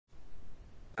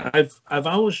I've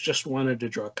always just wanted to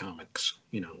draw comics.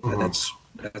 Mhm.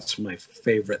 That's my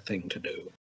favorite thing to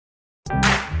do.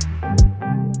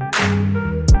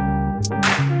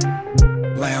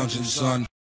 Lounging, son.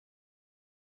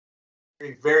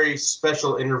 A very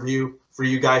special interview for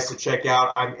you guys to check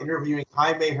out. I'm interviewing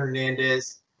Jaime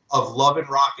Hernandez of Love and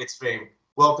Rockets fame.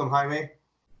 Welcome, Jaime.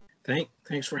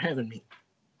 Thanks for having me.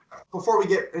 Before we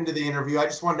get into the interview, I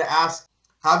just wanted to ask,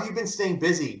 how have you been staying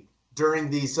busy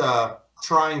during these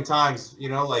trying times?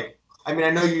 I mean, I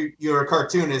know you're a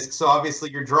cartoonist, so obviously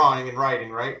you're drawing and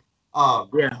writing, right?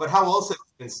 Yeah, But how else have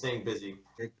you been staying busy?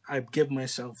 I give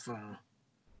myself,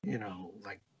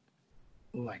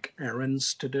 like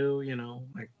errands to do.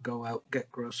 Like go out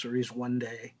get groceries one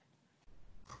day.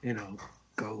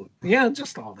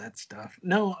 Just all that stuff.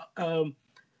 No,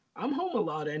 I'm home a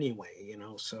lot anyway,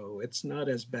 so it's not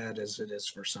as bad as it is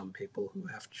for some people who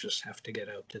have to get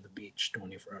out to the beach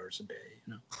 24 hours a day.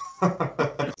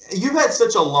 You've had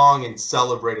such a long and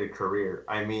celebrated career.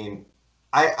 I mean,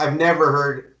 I've never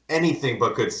heard anything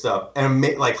but good stuff and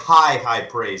like high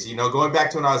praise. Going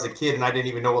back to when I was a kid and I didn't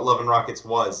even know what Love and Rockets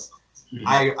was.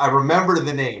 Mhm. I remember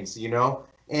the names,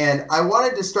 and I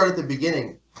wanted to start at the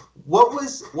beginning. What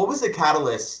was the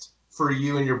catalyst for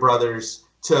you and your brothers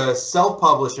to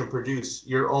self-publish and produce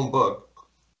your own book?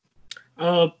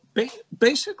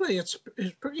 Basically, it's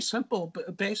pretty simple.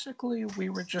 But basically, we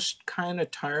were just kind of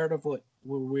tired of what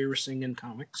we were seeing in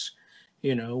comics.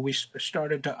 We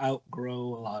started to outgrow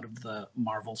a lot of the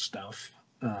Marvel stuff,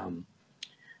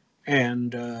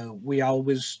 and we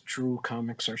always drew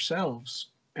comics ourselves.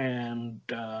 And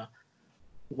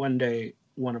one day,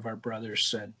 one of our brothers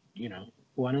said,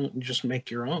 why don't you just make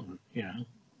your own?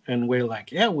 And we're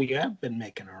like, yeah, we have been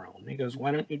making our own. He goes,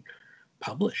 why don't you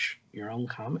publish your own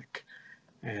comic?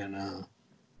 And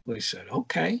we said,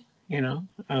 okay.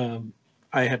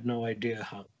 I had no idea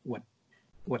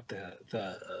what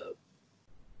the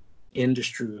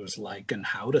industry was like and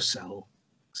how to sell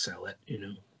it.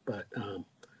 But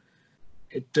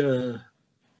it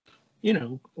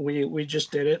we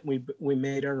just did it. We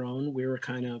made our own. We were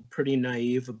kind of pretty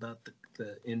naive about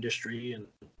the industry,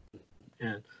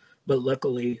 and but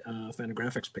luckily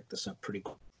Fantagraphics picked this up pretty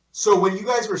quick. So when you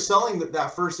guys were selling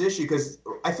that first issue, because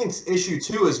I think issue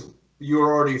 2 is you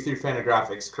were already through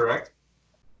Fantagraphics, correct?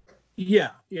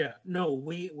 Yeah. No,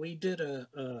 we did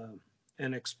an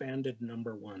expanded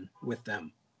 #1 with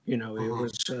them. It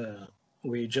was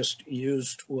we just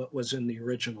used what was in the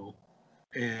original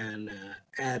and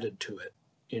added to it.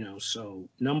 So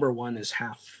 #1 is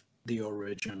half the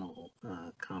original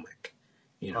comic.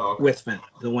 Oh, okay. With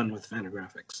the one with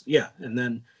Fantagraphics. Yeah, and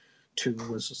then 2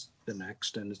 was the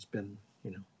next, and it's been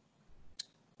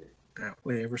that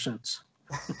way ever since.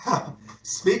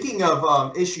 Speaking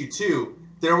of issue 2,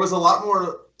 there was a lot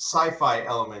more sci-fi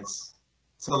elements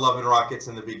to Love and Rockets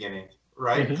in the beginning,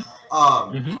 right?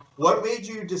 What made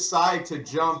you decide to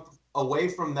jump away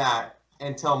from that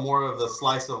and tell more of the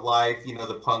slice of life,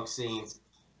 the punk scenes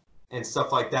and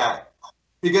stuff like that?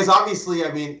 Because obviously,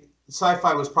 I mean,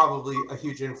 sci-fi was probably a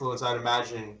huge influence, I'd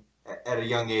imagine, at a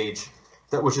young age,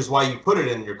 which is why you put it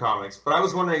in your comics. But I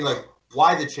was wondering, like,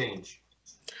 why the change?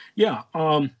 Yeah.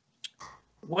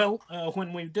 Well,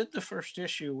 when we did the first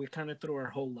issue, we kind of threw our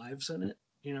whole lives in it.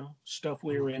 Stuff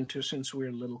we were into since we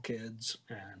were little kids,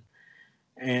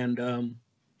 and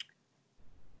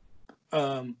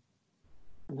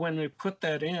when we put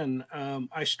that in,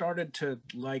 I started to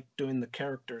like doing the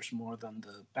characters more than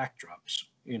the backdrops.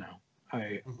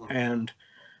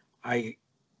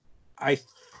 I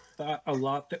thought a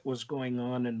lot that was going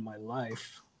on in my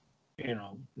life, in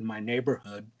my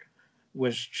neighborhood,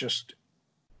 was just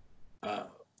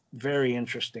very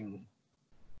interesting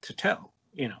to tell.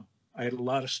 I had a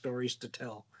lot of stories to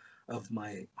tell of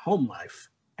my home life,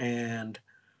 and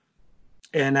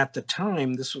at the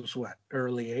time, this was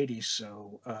early '80s,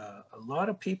 so a lot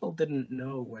of people didn't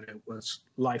know what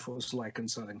life was like in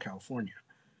Southern California,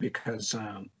 because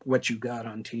what you got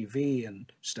on TV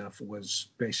and stuff was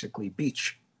basically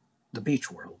the beach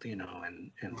world,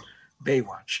 and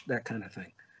Baywatch, that kind of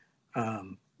thing.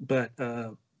 But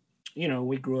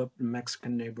we grew up in a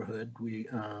Mexican neighborhood. We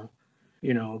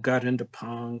got into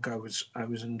punk. I was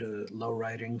into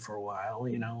lowriding for a while,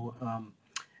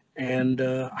 and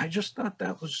I just thought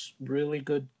that was really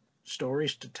good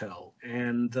stories to tell.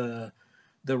 And the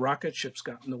rocket ships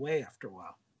got in the way after a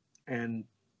while, and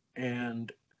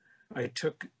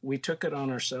we took it on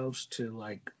ourselves to,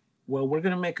 like, well, we're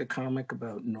going to make a comic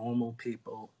about normal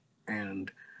people,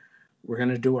 and we're going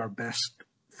to do our best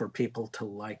for people to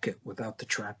like it without the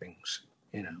trappings,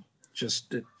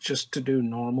 just to do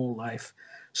normal life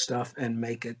stuff and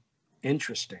make it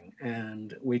interesting.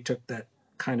 And we took that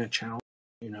kind of challenging,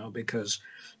 because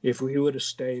if we would have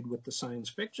stayed with the science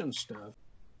fiction stuff,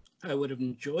 I would have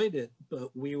enjoyed it, but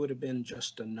we would have been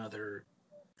just another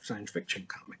science fiction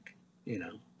comic,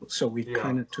 So we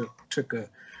kind of took a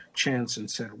chance and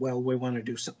said, well, we want to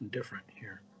do something different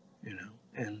here,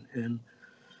 and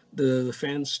the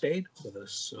fans stayed with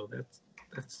us, so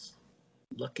that's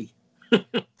lucky.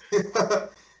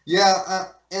 Yeah,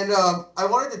 and I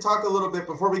wanted to talk a little bit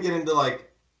before we get into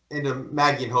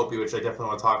Maggie and Hopi, which I definitely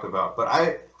want to talk about. But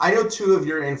I know two of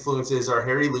your influences are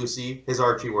Harry Lucy, his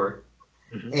Archie work,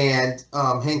 and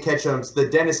Hank Ketchum's The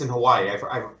Dentist in Hawaii.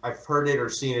 I've heard it or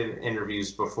seen it in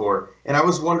interviews before, and I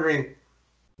was wondering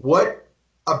what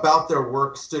about their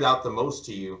work stood out the most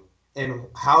to you, and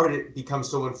how did it become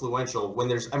so influential? When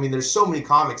there's so many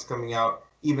comics coming out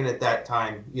even at that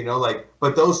time,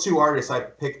 but those two artists I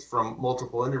picked from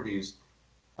multiple interviews,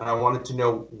 and I wanted to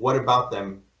know what about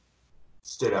them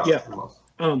stood out the most.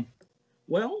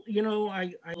 Well,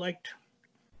 I liked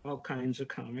all kinds of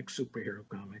comics, superhero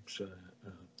comics,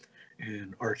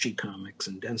 and Archie comics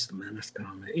and Dennis the Menace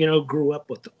comics. Grew up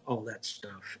with all that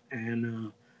stuff,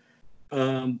 and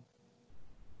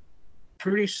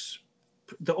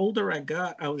the older I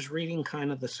got, I was reading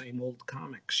kind of the same old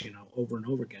comics, over and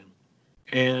over again.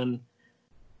 And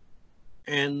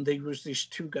there was these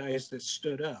two guys that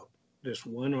stood out. This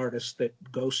one artist that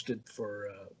ghosted for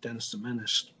Dennis the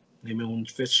Menace, named Owen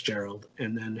Fitzgerald,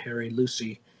 and then Harry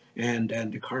Lucy and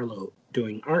Dan DiCarlo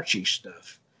doing Archie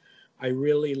stuff. I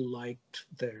really liked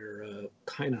their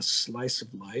kind of slice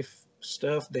of life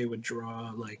stuff. They would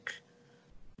draw like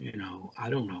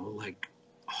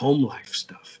home life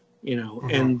stuff,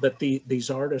 but these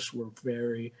artists were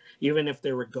very, even if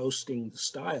they were ghosting the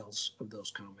styles of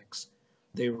those comics,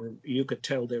 you could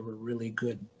tell they were really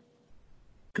good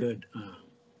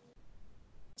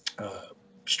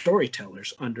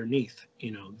storytellers underneath,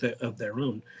 of their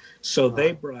own. So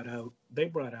they brought out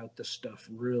the stuff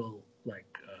real like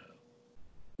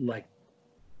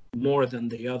more than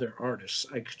the other artists.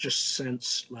 I could just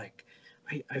sense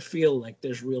I feel like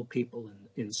there's real people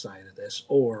inside of this,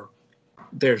 or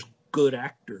there's good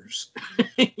actors,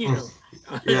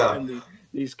 and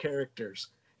these characters.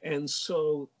 And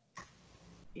so,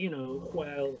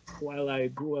 while I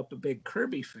grew up a big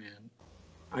Kirby fan,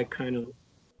 I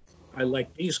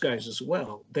like these guys as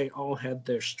well. They all had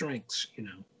their strengths,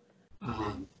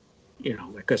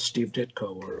 like a Steve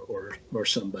Ditko or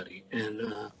somebody. And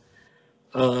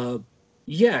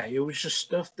it was just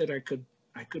stuff that I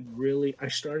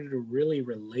started to really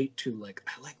relate to. Like,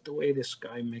 I like the way this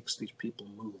guy makes these people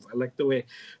move. I like the way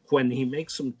when he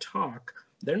makes them talk,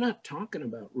 they're not talking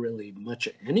about really much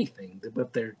of anything,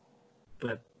 but they're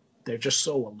just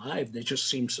so alive. They just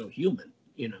seem so human,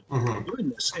 doing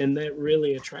this. And that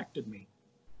really attracted me,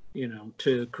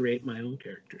 to create my own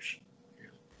characters.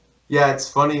 Yeah, it's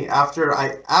funny. After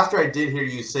I did hear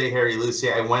you say Harry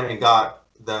Lucy, I went and got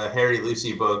the Harry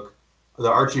Lucy book,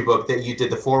 the Archie book that you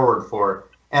did the forward for,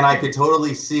 and I could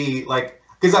totally see,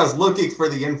 because I was looking for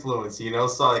the influence,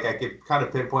 so I could kind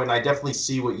of pinpoint, and I definitely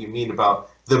see what you mean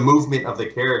about the movement of the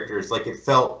characters. Like,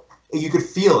 you could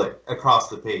feel it across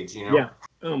the page, Yeah.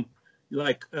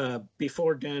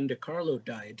 Before Dan DiCarlo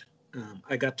died,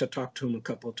 I got to talk to him a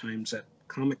couple of times at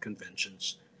comic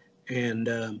conventions, and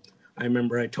I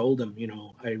remember I told him,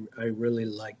 I really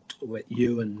liked what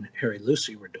you and Harry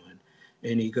Lucy were doing.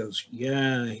 And he goes,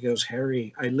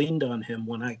 Harry, I leaned on him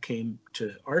when I came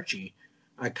to Archie.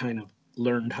 I kind of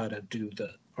learned how to do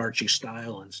the Archie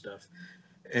style and stuff,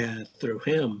 and through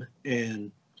him.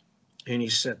 And he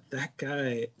said, that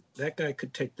guy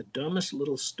could take the dumbest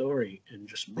little story and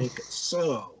just make it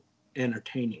so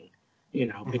entertaining,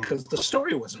 because the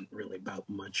story wasn't really about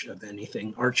much of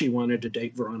anything. Archie wanted to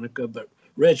date Veronica, but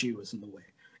Reggie was in the way,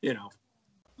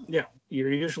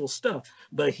 your usual stuff.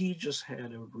 But he just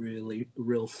had a really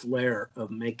real flair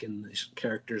of making these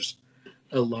characters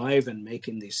alive and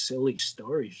making these silly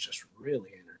stories just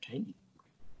really entertaining.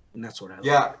 And that's what I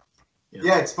like.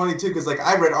 Yeah, it's funny too, because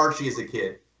I read Archie as a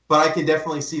kid, but I can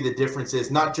definitely see the differences,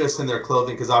 not just in their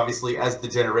clothing, because obviously as the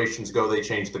generations go, they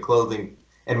change the clothing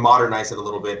and modernize it a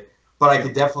little bit. But I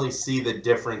could definitely see the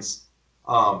difference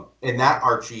in that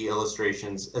Archie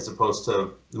illustrations as opposed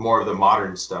to more of the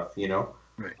modern stuff,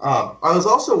 Right. I was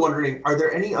also wondering, are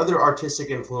there any other artistic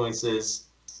influences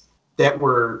that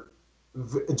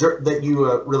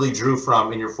you really drew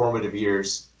from in your formative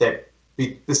years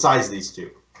besides these two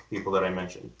people that I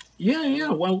mentioned? Yeah.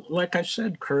 Well, like I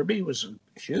said, Kirby was a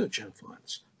huge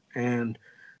influence, and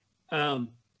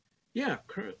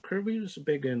Kirby was a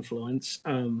big influence.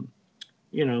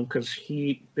 Because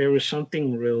there was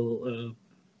something real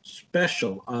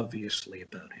special, obviously,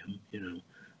 about him.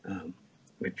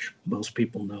 which most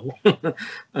people know.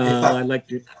 I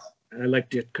liked it. I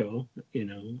liked Ditko.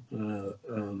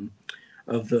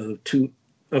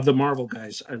 Of the Marvel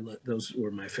guys, those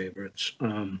were my favorites.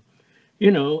 And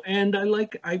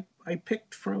I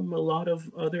picked from a lot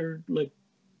of other like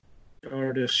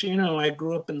artists. I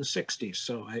grew up in the '60s,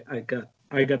 so I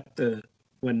got the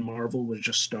when Marvel was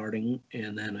just starting,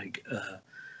 and then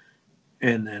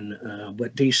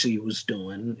what DC was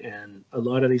doing, and a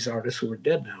lot of these artists who are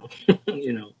dead now,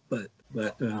 but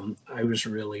I was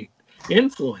really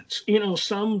influenced.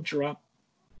 Some dropped.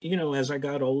 As I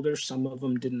got older, some of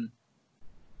them didn't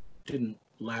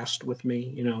last with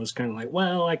me. It was kind of like,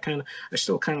 well, I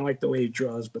still kind of like the way he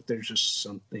draws, but there's just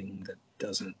something that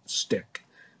doesn't stick.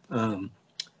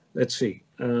 Let's see.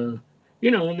 And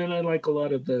then I like a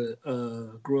lot of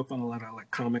grew up on a lot of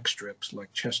like comic strips,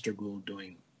 like Chester Gould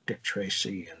doing Dick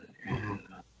Tracy and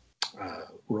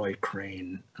Roy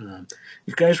Crane.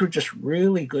 These guys were just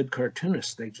really good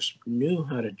cartoonists. They just knew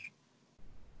how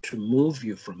to move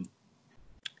you from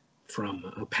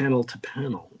a panel to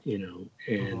panel,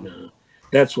 and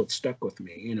that's what stuck with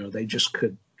me. They just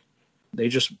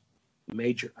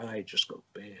made your eye just go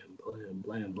bam, blam,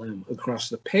 blam, blam across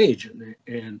the page,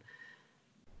 and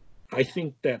I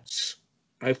think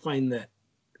I find that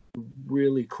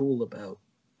really cool about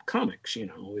comics.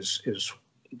 Is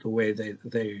the way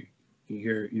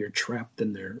you're trapped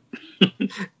in their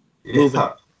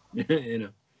moving.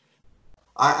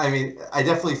 I mean, I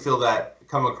definitely feel that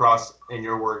come across in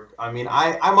your work. I mean,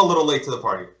 I'm a little late to the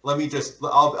party.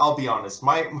 I'll be honest.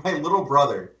 My little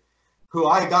brother, who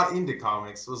I got into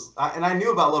comics, and I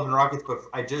knew about Love and Rockets, but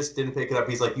I just didn't pick it up.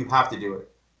 He's like, you have to do it.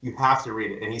 You have to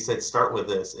read it. And he said, start with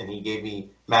this. And he gave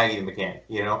me Maggie the McCann,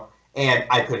 and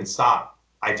I couldn't stop.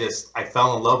 I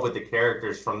fell in love with the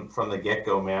characters from the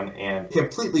get-go, man, and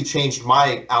completely changed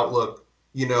my outlook,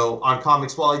 on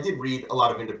comics. While I did read a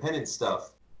lot of independent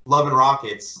stuff, Love and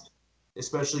Rockets,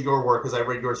 especially your work, because I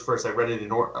read yours first. I read it in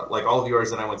like all of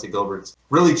yours, and I went to Gilbert's.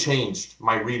 Really changed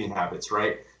my reading habits,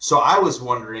 right? So I was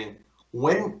wondering,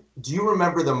 do you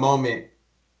remember the moment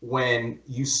when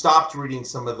you stopped reading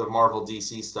some of the Marvel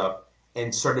DC stuff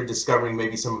and started discovering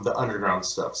maybe some of the underground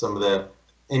stuff, some of the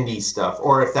indie stuff,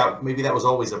 or if that was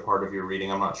always a part of your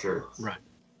reading? I'm not sure. Right.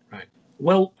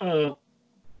 Well,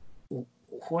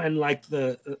 when like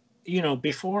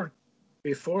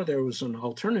before there was an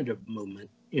alternative movement,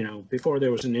 before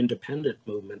there was an independent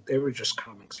movement, there were just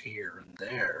comics here and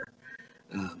there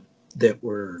that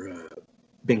were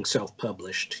being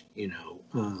self-published,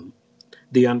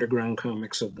 the underground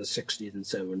comics of the 60s and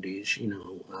 70s,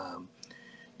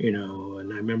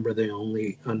 and I remember the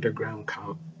only underground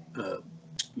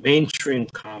mainstream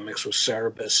comics was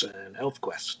Cerebus and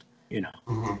ElfQuest,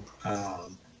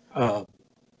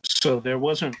 so there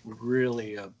wasn't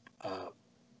really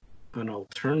an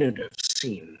alternative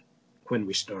scene when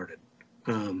we started.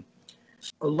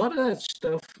 A lot of that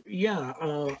stuff,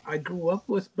 I grew up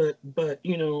with, but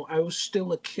I was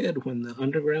still a kid when the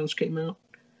undergrounds came out,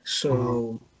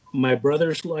 so my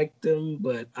brothers liked them,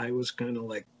 but I was kind of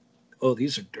like, oh,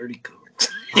 these are dirty comics.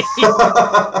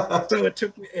 So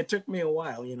it took me a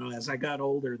while, as I got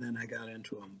older, then I got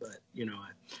into them. But at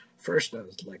first I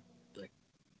was like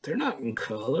they're not in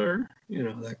color,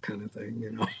 that kind of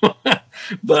thing,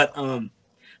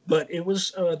 but it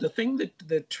was the thing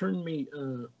that turned me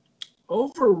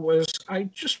over was I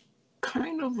just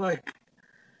kind of like,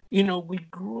 we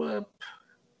grew up.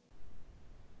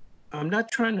 I'm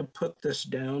not trying to put this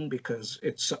down because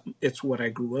it's what I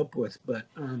grew up with, but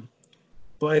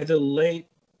by the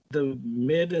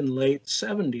mid and late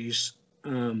 70s,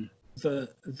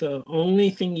 the only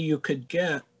thing you could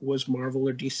get was Marvel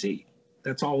or DC.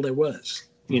 That's all there was,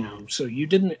 So you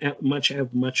didn't have much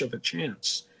of a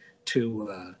chance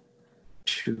to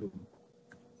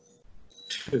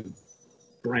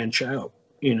branch out,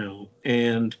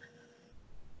 And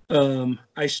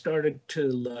I started to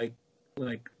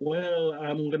like, well,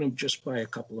 I'm gonna just buy a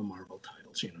couple of Marvel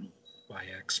titles, buy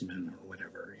X-Men or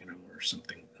whatever, or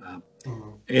something.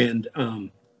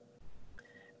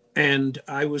 And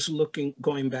I was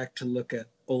going back to look at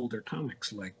older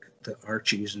comics like the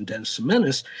Archies and Dennis the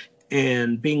Menace,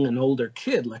 and being an older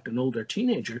kid, like an older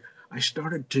teenager, I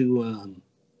started to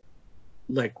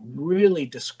really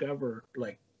discover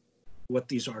like what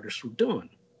these artists were doing.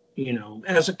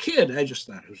 As a kid, I just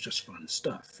thought it was just fun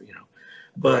stuff,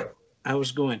 but right. I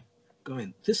was going,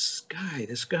 this guy,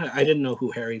 I didn't know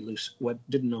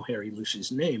didn't know Harry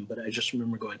Lucy's name, but I just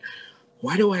remember going,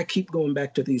 why do I keep going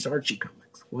back to these Archie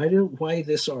comics? Why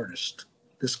this artist?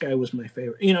 This guy was my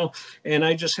favorite, and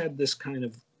I just had this kind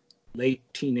of late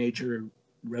teenager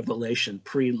revelation,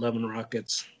 pre Love and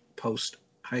Rockets, post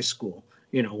high school,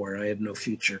 you know, where I had no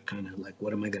future, kind of like,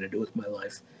 what am I going to do with my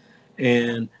life?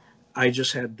 And I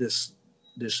just had this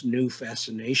new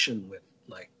fascination with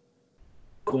like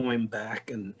going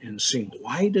back and seeing,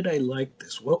 why did I like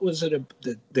this? What was it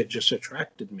that just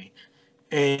attracted me?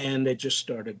 And it just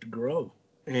started to grow,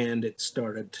 and it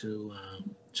started to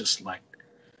just like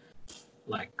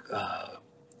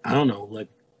I don't know,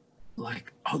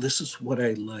 like, oh, this is what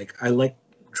I like. I like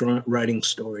writing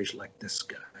stories like this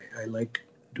guy. I like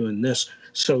doing this.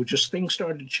 So just things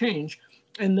started to change,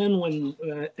 and then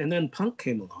and then punk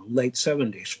came along, late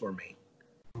 '70s for me,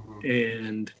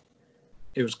 and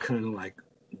it was kind of like,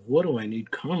 what do I need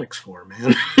comics for,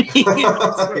 man? You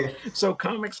know, so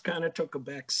comics kind of took a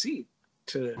back seat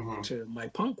to my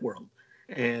punk world,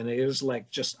 and it was like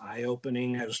just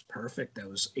eye-opening. I was perfect. I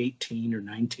was 18 or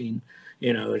 19.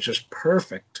 You know, it was just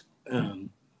perfect.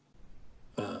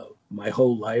 My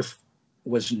whole life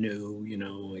was new. You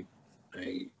know,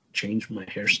 I changed my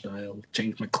hairstyle,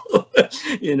 changed my clothes.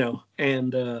 You know,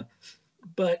 and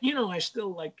but you know, I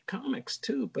still liked comics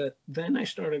too. But then I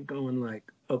started going like,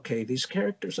 okay, these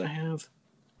characters I have,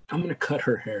 I'm gonna cut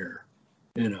her hair.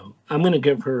 You know, I'm gonna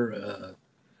give her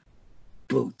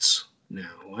boots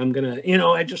now. I'm gonna, you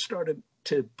know, I just started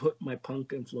to put my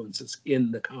punk influences in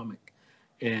the comic,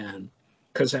 and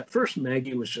because at first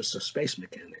Maggie was just a space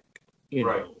mechanic, you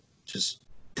know, just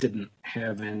didn't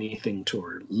have anything to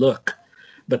her look.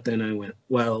 But then I went,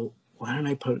 well, why don't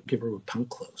I give her punk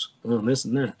clothes? Well, this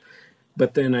and that.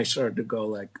 But then I started to go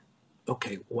like,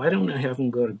 okay, why don't I have them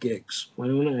go to gigs? Why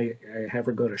don't I have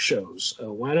her go to shows?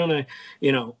 Why don't I,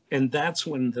 you know? And that's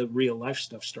when the real life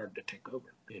stuff started to take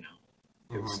over, you know.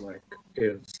 It was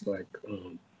like,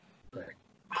 oh,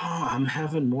 I'm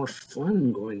having more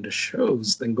fun going to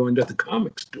shows than going to the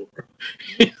comic store.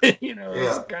 You know,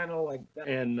 it's kind of like that.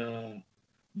 And,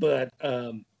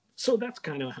 so that's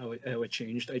kind of how it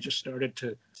changed. I just started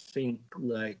to think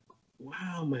like,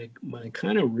 wow, my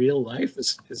kind of real life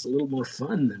is a little more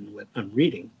fun than what I'm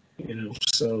reading, you know?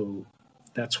 So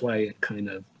that's why I kind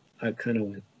of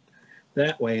went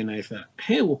that way. And I thought,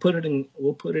 hey, we'll put it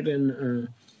in,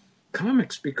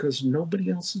 comics, because nobody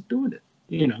else is doing it,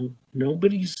 you know.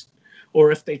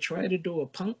 Or if they try to do a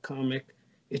punk comic,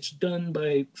 it's done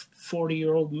by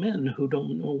 40-year-old men who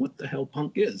don't know what the hell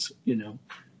punk is, you know.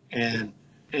 And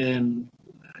I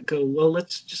go, well,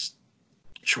 let's just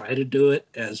try to do it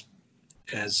as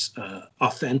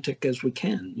authentic as we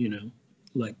can, you know,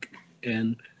 like,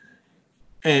 and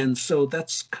so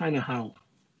that's kind of how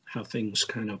things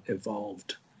kind of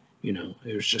evolved, you know.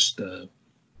 It was just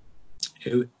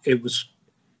it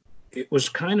was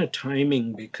kind of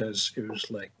timing, because it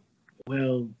was like,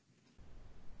 well,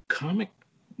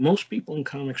 most people in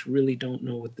comics really don't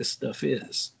know what this stuff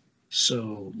is,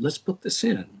 so let's put this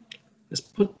in. Let's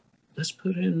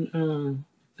put in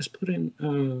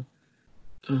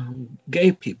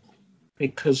gay people,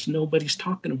 because nobody's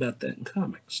talking about that in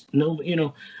comics. No, you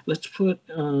know, let's put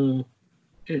you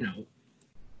know,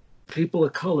 people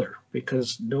of color,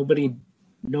 because nobody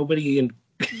in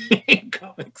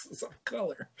comics is of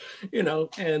color, you know.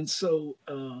 And so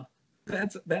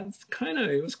that's kind of,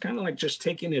 it was kind of like just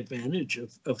taking advantage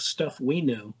of stuff we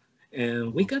know,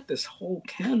 and we got this whole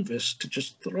canvas to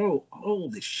just throw all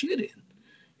this shit in,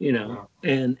 you know.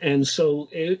 And so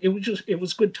it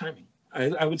was good timing.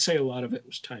 I would say a lot of it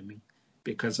was timing,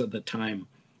 because of the time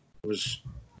it was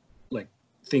like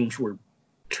things were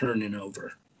turning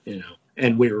over, you know,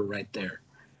 and we were right there.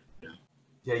 You know?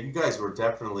 Yeah, you guys were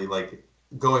definitely, like,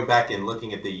 going back and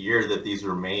looking at the year that these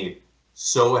were made,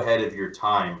 so ahead of your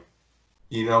time.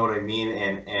 You know what I mean?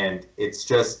 And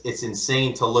it's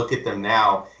insane to look at them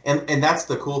now. And that's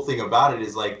the cool thing about it,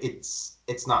 is like,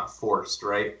 it's not forced,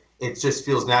 right? It just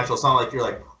feels natural. It's not like you're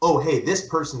like, oh, hey, this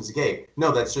person's gay.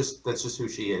 No, that's just who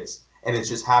she is, and it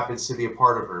just happens to be a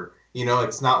part of her. You know,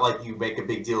 it's not like you make a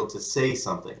big deal to say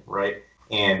something, right?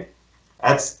 And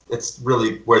that's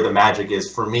really where the magic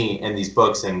is for me in these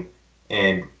books, and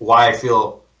why I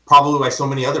feel, probably why so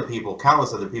many other people,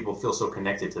 countless other people, feel so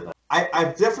connected to them.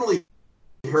 I've definitely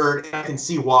heard, and I can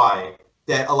see why,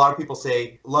 that a lot of people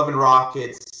say Love and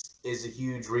Rockets is a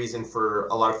huge reason for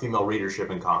a lot of female readership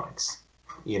in comics,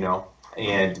 you know,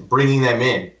 and bringing them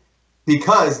in,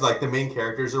 because like the main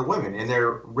characters are women, and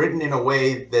they're written in a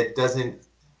way that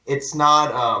it's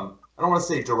not, I don't want to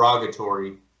say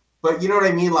derogatory, but you know what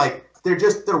I mean? Like, they're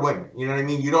women, you know what I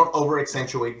mean? You don't over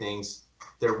accentuate things.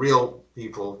 They're real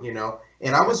people, you know?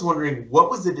 And I was wondering,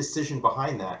 what was the decision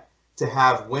behind that, to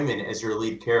have women as your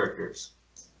lead characters?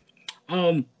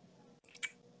 I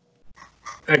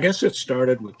guess it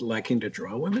started with liking to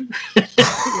draw women.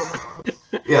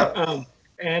 Yeah.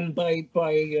 and by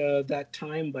that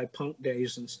time, by punk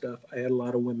days and stuff, I had a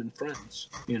lot of women friends.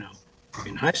 You know,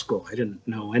 in high school, I didn't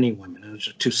know any women. I was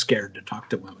just too scared to talk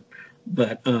to women.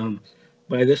 But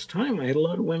by this time, I had a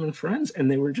lot of women friends, and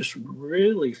they were just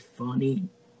really funny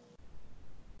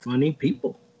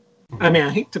people. I mean, I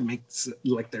hate to make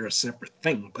like they're a separate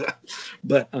thing,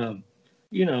 but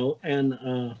you know,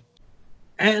 and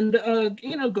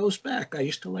you know, goes back. I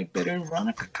used to like Betty and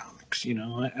Veronica comics. You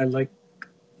know, I like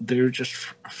they're just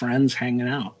friends hanging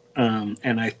out.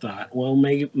 And I thought, well,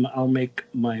 maybe I'll make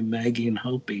my Maggie and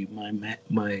Hopi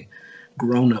my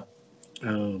grown up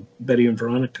Betty and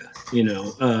Veronica. You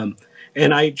know,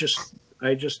 and I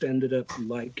just ended up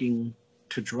liking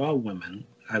to draw women.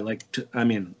 I like to, I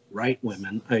mean, write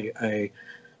women. I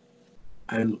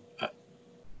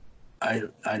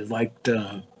liked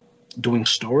doing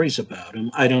stories about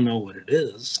them. I don't know what it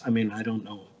is. I mean, I don't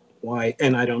know why,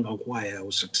 and I don't know why I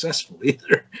was successful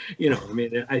either. You know, I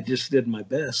mean, I just did my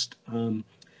best. And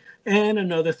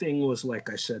another thing was, like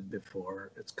I said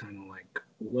before, it's kind of like,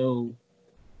 well,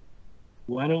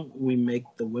 why don't we make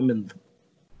the women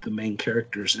the main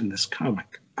characters in this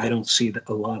comic? I don't see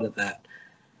a lot of that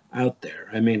out there.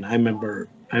 I mean, I remember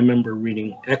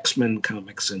reading X-Men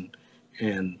comics and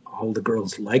all the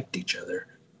girls liked each other.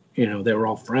 You know, they were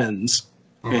all friends.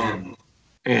 And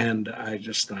I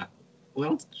just thought,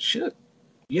 well, shit,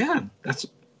 yeah, that's,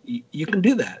 you can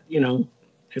do that. You know,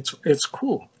 it's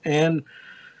cool. And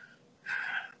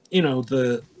you know,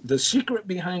 the secret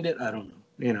behind it, I don't know.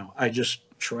 You know, I just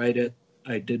tried it.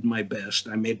 I did my best.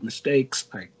 I made mistakes.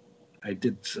 I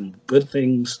did some good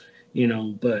things, you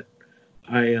know, but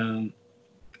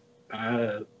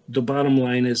the bottom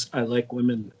line is I like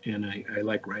women, and I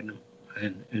like writing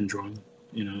them and drawing them,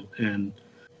 you know. And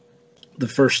the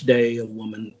first day a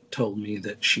woman told me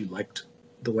that she liked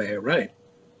the way I write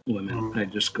women, I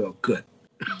just go, good.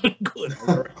 Good.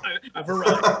 I've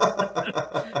arrived.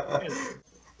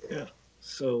 Yeah.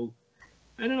 So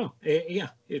I don't know. Yeah,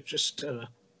 it just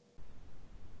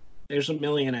there's a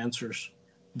million answers,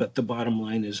 but the bottom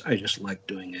line is I just like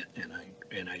doing it, and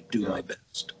I do my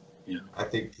best. You know. I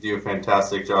think you do a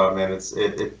fantastic job, man. It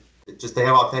just, they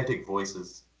have authentic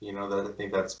voices. You know, that I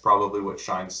think that's probably what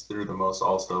shines through the most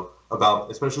also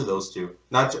about, especially those two.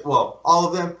 Not well, all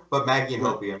of them, but Maggie and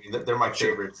Hopi. I mean, they're my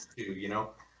favorites too, you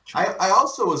know. Sure. I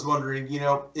also was wondering, you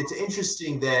know, it's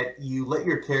interesting that you let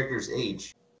your characters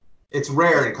age. It's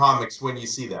rare in comics when you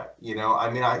see that, you know.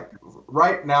 I mean,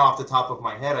 right now off the top of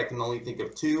my head, I can only think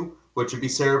of two, which would be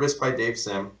Cerebus by Dave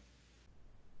Sim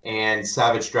and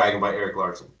Savage Dragon by Eric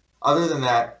Larson. Other than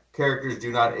that, characters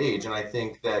do not age, and I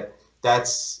think that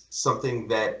that's something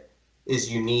that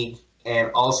is unique and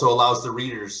also allows the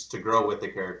readers to grow with the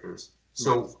characters.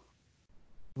 So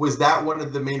was that one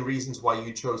of the main reasons why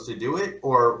you chose to do it?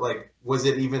 Or like, was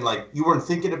it even like you weren't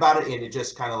thinking about it and it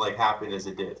just kind of like happened as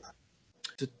it did?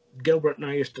 Gilbert and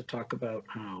I used to talk about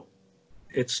how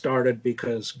it started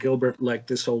because Gilbert liked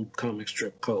this old comic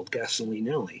strip called Gasoline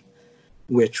Alley,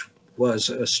 which was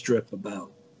a strip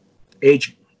about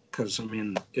aging. Because, I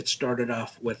mean, it started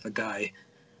off with a guy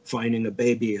finding a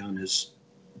baby on his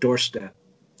doorstep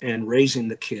and raising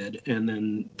the kid, and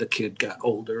then the kid got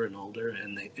older and older,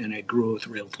 and it grew with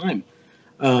real time.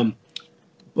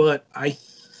 But I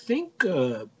think,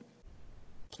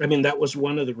 I mean, that was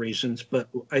one of the reasons, but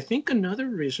I think another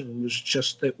reason was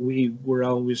just that we were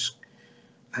always,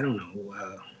 I don't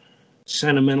know,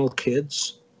 sentimental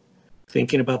kids,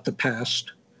 thinking about the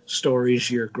past,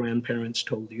 stories your grandparents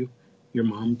told you, your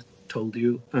mom told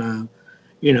you,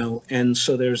 you know, and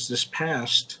so there's this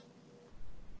past,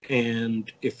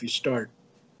 and if you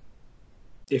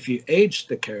age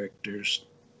the characters,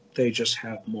 they just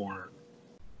have more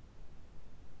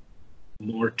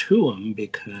to them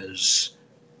because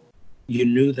you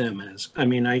knew them as, I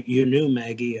mean, you knew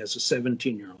Maggie as a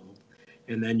 17-year-old,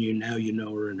 and then you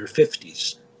know her in her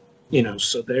 50s, you know,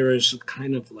 so there is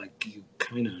kind of like, you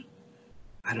kind of,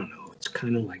 I don't know, it's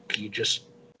kind of like you just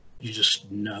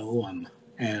know them,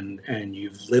 and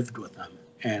you've lived with them,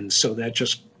 and so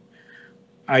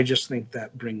I just think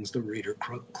that brings the reader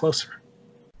closer,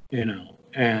 you know.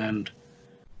 And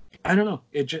I don't know,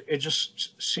 it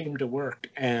just seemed to work,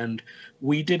 and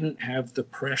we didn't have the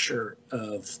pressure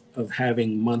of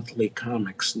having monthly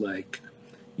comics like,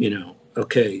 you know,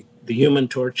 okay, the Human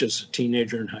Torch is a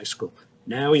teenager in high school,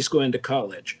 now he's going to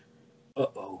college,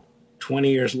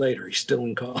 20 years later he's still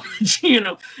in college. you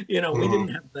know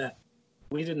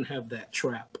we didn't have that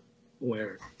trap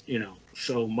where, you know,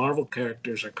 so Marvel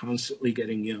characters are constantly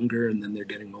getting younger, and then they're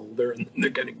getting older, and then they're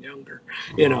getting younger,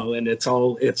 you know, and it's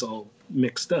all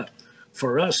mixed up.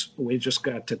 For us, we just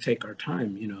got to take our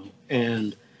time, you know,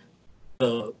 and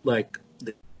like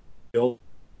the older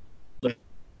I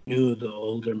knew, the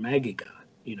older Maggie got,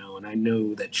 you know, and I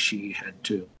knew that she had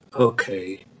to,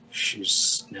 okay,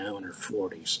 she's now in her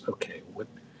 40s. Okay,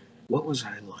 what was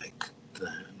I like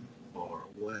then? Or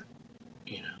what,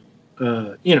 you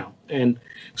know, and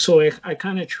so I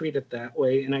kind of treat it that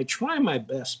way, and I try my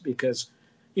best because,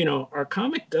 you know, our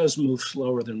comic does move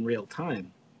slower than real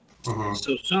time. Mm-hmm.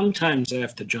 So sometimes I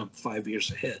have to jump 5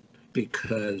 years ahead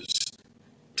because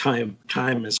time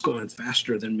is going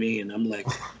faster than me, and I'm like,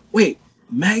 wait,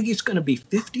 Maggie's going to be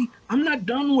 50? I'm not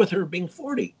done with her being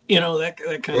 40. You know, that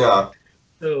kind of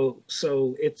thing.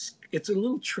 So it's a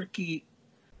little tricky,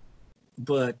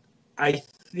 but I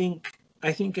think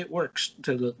it works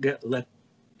to let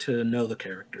to know the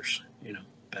characters, you know,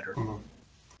 better. Mm-hmm.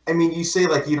 I mean, you say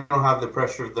like you don't have the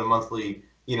pressure of the monthly,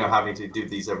 you know, having to do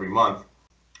these every month.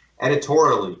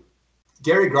 Editorially,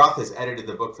 Gary Groth has edited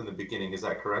the book from the beginning. Is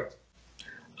that correct?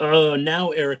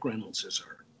 Now Eric Reynolds is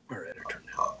our editor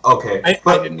now. Okay,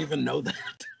 I didn't even know that.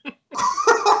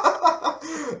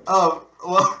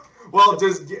 Well,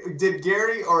 did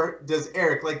Gary or does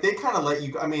Eric, like, they kind of let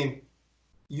you? I mean,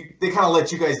 they kind of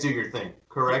let you guys do your thing,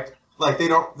 correct? Like they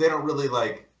don't really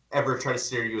like ever try to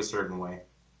steer you a certain way.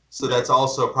 So that's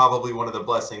also probably one of the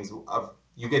blessings of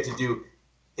you get to do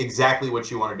exactly what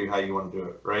you want to do, how you want to do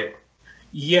it, right?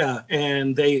 Yeah,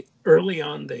 and they early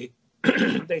on they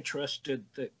they trusted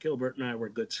that Gilbert and I were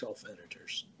good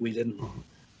self-editors. We didn't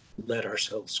let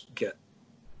ourselves get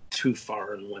too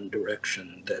far in one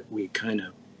direction, that we kind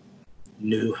of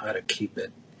knew how to keep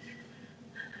it,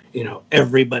 you know,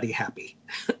 everybody happy,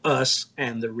 us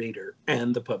and the reader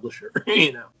and the publisher,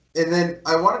 you know. And then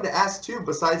I wanted to ask too,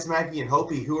 besides Maggie and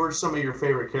Hopi, who are some of your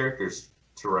favorite characters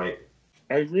to write?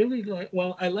 I really like,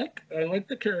 well, I like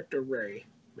the character Ray,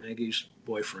 Maggie's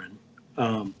boyfriend.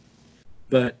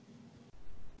 But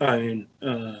I mean,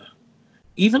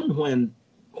 even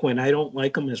when I don't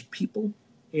like them as people,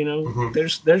 you know,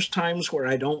 Mm-hmm. there's times where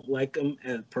I don't like them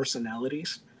as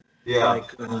personalities. Yeah.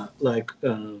 Like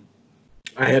I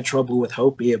had trouble with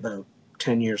Hopi about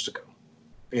 10 years ago,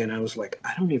 and I was like,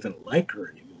 I don't even like her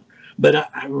anymore. But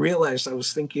I realized I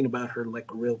was thinking about her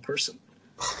like a real person,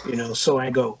 you know. So I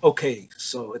go, okay,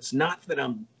 so it's not that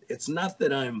I'm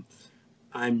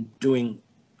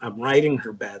writing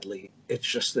her badly. It's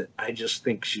just that I just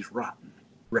think she's rotten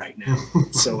right now.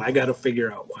 So I got to figure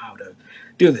out how to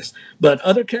do this. But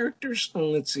other characters,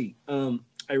 let's see.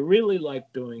 I really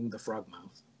like doing the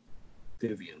Frogmouth,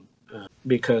 Vivian,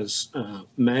 because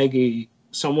Maggie,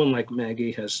 someone like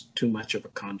Maggie, has too much of a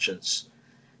conscience,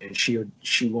 and she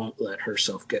won't let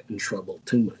herself get in trouble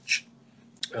too much.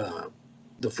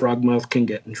 The Frogmouth can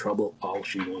get in trouble all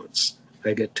she wants.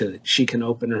 She can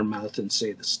open her mouth and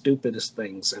say the stupidest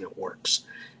things, and it works.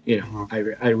 You know,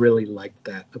 I really like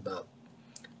that about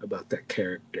that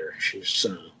character. She's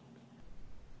so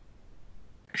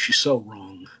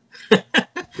wrong.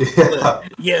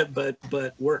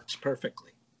 but works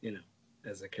perfectly, you know,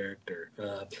 as a character.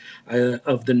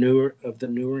 Of the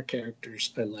newer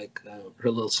characters, I like her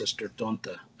little sister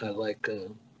Tonta.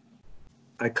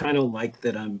 I kind of like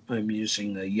that I'm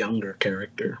using a younger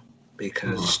character,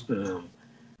 because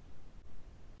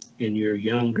in your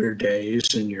younger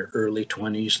days, in your early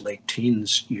 20s, late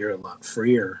teens, you're a lot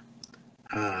freer.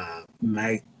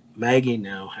 Maggie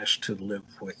now has to live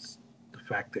with the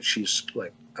fact that she's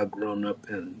like a grown up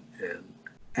and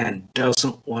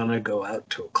doesn't want to go out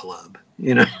to a club,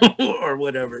 you know, or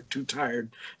whatever, too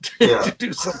tired to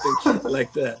do something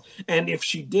like that. And if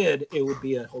she did, it would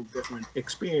be a whole different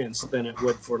experience than it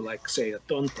would for, like, say, a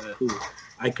Tonta, who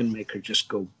I can make her just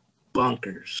go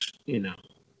bonkers, you know.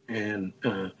 And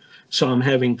so I'm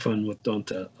having fun with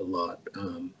Tonta a lot.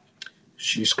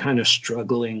 She's kind of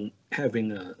struggling,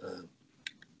 having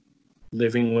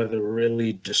living with a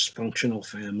really dysfunctional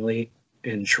family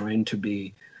and trying to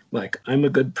be like, I'm a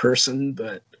good person,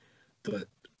 but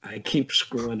I keep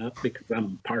screwing up because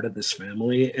I'm part of this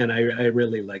family, and I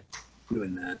really like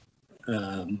doing that.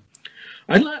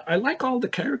 I like all the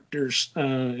characters.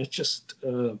 It's just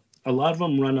a lot of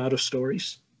them run out of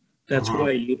stories. That's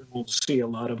why you don't see a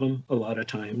lot of them a lot of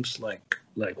times. Like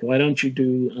why don't you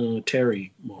do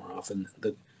Terry more often?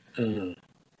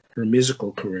 Her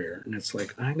musical career, and it's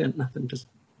like, I got nothing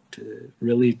to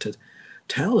really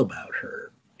tell about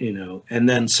her, you know. And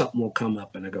then something will come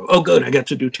up, and I go, oh, good, I get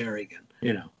to do Terry again,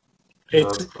 you know.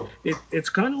 It's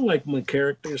kind of like my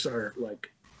characters are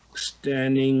like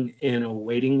standing in a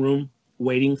waiting room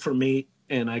waiting for me,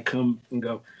 and I come and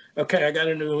go, okay, I got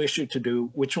a new issue to do.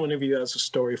 Which one of you has a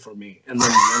story for me? And then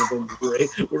one of them will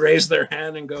raise their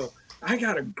hand and go, I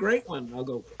got a great one. I'll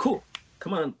go, cool,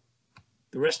 come on,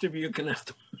 The rest of you can have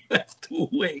to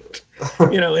wait.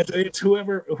 It's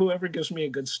whoever gives me a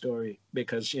good story,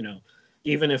 because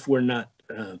even if we're not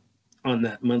on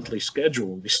that monthly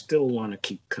schedule, we still want to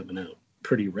keep coming out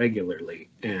pretty regularly,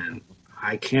 and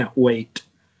I can't wait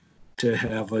to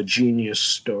have a genius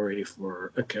story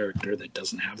for a character that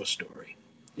doesn't have a story.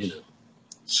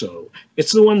 So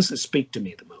it's the ones that speak to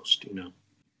me the most.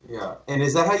 Yeah, and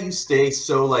is that how you stay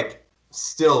so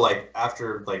still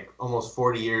after almost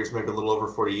 40 years, maybe a little over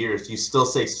 40 years, you still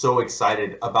stay so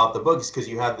excited about the books because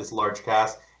you have this large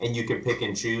cast and you can pick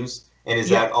and choose? And is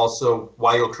that also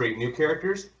why you'll create new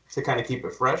characters to kind of keep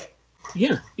it fresh?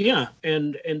 Yeah,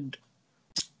 and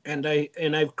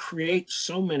I create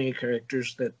so many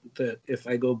characters that if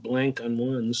I go blank on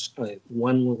one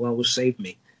will always save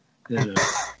me,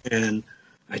 and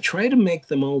I try to make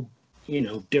them all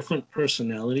different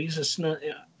personalities.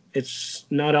 It's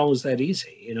not always that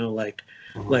easy,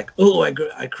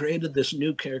 I created this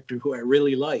new character who I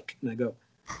really like, and I go,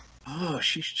 oh,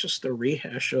 she's just a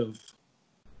rehash of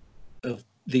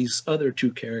these other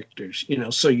two characters,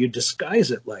 so you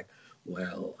disguise it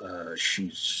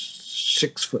she's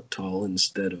 6 foot tall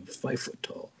instead of 5 foot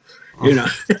tall,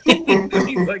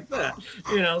 things like that,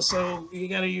 so you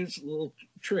got to use little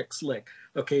tricks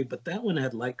okay, but that one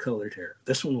had light colored hair,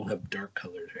 this one will have dark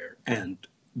colored hair and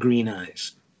green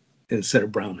eyes instead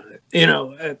of brown eyes.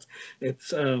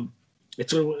 It's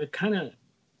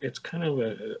kind of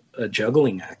a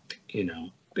juggling act,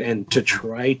 and to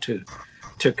try to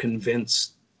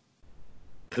convince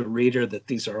the reader that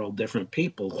these are all different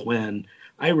people when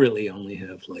I really only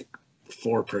have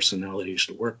 4 personalities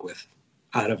to work with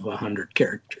out of 100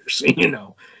 characters,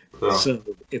 So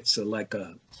it's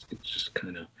just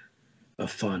kind of a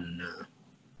fun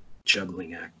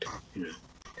juggling act,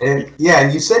 And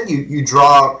and you said you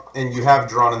draw, and you have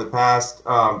drawn in the past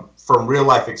from real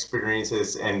life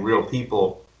experiences and real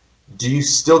people. Do you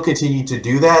still continue to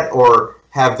do that, or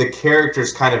have the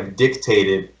characters kind of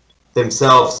dictated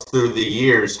themselves through the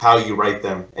years how you write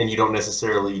them, and you don't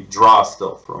necessarily draw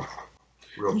still from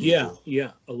real people?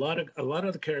 Yeah. A lot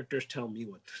of the characters tell me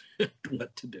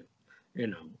what to do.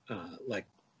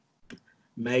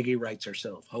 Maggie writes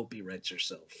herself, Hopi writes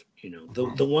herself.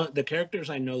 The characters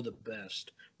I know the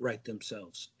best write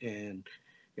themselves, and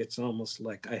it's almost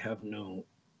like I have no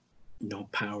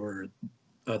power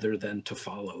other than to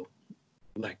follow.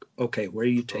 Okay, where are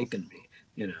you taking me?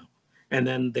 And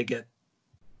then they get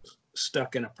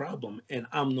stuck in a problem, and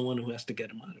I'm the one who has to get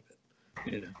them out of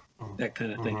it. That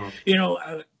kind of thing.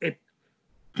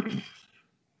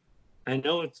 I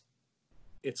know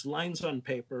it's lines on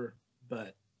paper,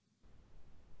 but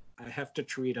I have to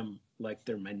treat them like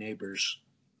they're my neighbors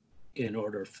in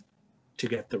order to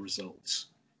get the results.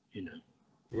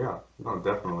 Yeah, no,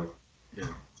 definitely. Yeah.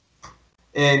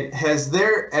 And has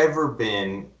there ever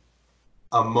been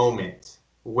a moment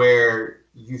where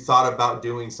you thought about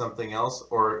doing something else,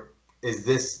 or is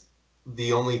this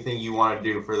the only thing you want to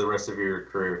do for the rest of your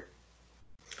career?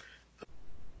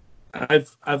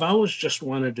 I've always just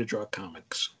wanted to draw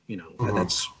comics.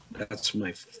 That's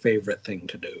my favorite thing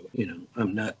to do.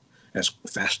 I'm not as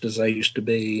fast as I used to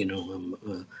be.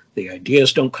 The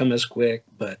ideas don't come as quick,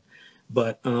 but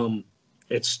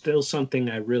it's still something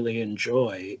I really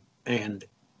enjoy. And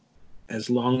as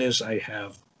long as I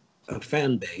have a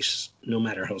fan base, no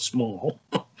matter how small,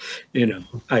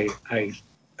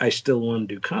 I still want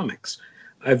to do comics.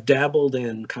 I've dabbled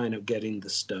in kind of getting the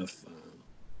stuff,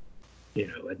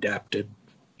 adapted,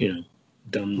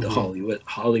 done the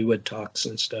Hollywood talks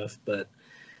and stuff, but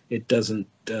it doesn't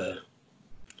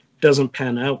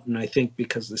pan out. And I think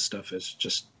because this stuff is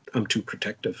just, I'm too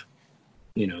protective,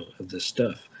 of this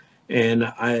stuff. And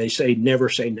I say never,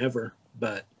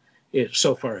 but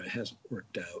so far it hasn't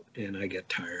worked out, and I get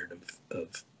tired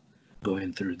of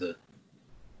going through the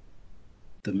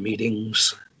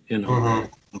meetings,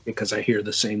 because I hear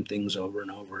the same things over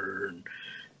and over, and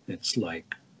it's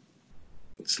like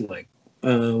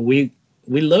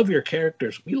we love your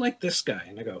characters, we like this guy,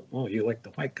 and I go, oh, you like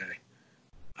the white guy?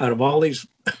 Out of all these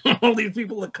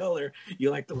people of color,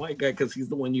 you like the white guy because he's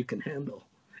the one you can handle.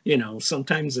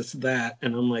 Sometimes it's that,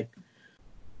 and I'm like,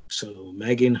 so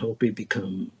Maggie and Hopi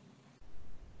become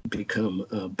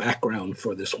a background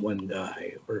for this one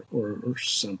guy or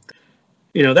something.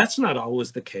 That's not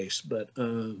always the case, but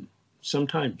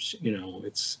sometimes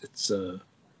it's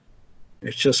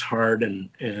just hard,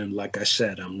 and like I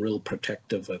said, I'm real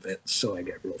protective of it, so I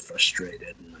get real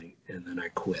frustrated, and then I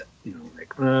quit. I don't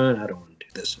want to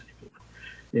do this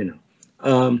anymore.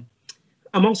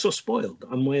 I'm also spoiled.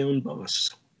 I'm my own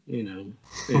boss. And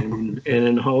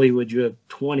in Hollywood you have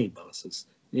 20 bosses.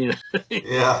 Yeah.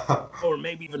 Or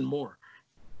maybe even more.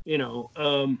 you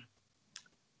know,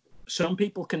 some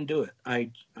people can do it.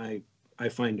 I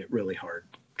find it really hard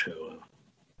to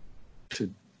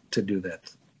to do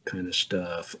that kind of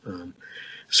stuff.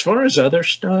 As far as other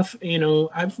stuff, you know,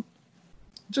 I've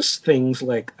just things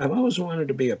like I've always wanted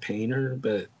to be a painter,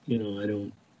 but you know,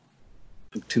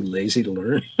 I'm too lazy to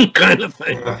learn, kind of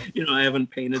thing. Yeah. You know, I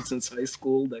haven't painted since high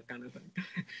school, that kind of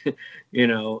thing. You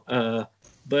know,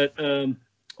 but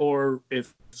or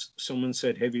if someone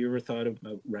said, "Have you ever thought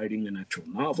about writing an actual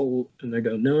novel?" and I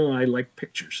go, "No, I like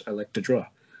pictures. I like to draw."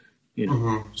 You know,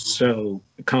 Mm-hmm. so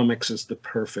comics is the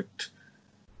perfect.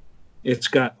 It's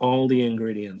got all the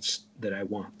ingredients that I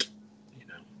want. You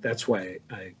know, that's why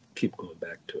I keep going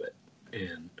back to it.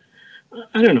 And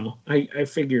I don't know. I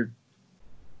figured.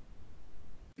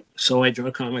 So I draw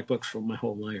comic books for my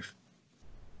whole life.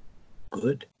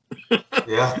 Good.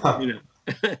 Yeah. You know.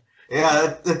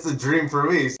 Yeah, that's a dream for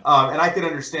me. And I can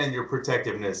understand your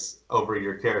protectiveness over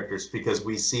your characters because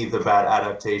we see the bad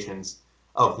adaptations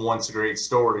of once great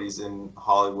stories and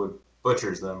Hollywood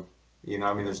butchers them. You know,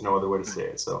 I mean, there's no other way to say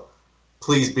it. So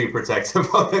please be protective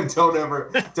of them. Don't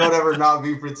ever not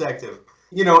be protective.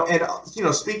 You know, and you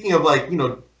know, speaking of like, you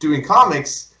know, doing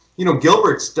comics, you know,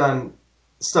 Gilbert's done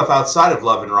stuff outside of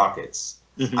Love and Rockets.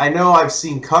 Mm-hmm. I know I've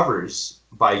seen covers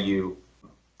by you.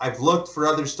 I've looked for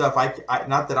other stuff. I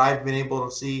not that I've been able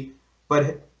to see,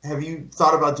 but have you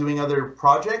thought about doing other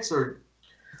projects or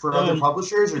for other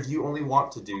publishers, or do you only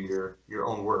want to do your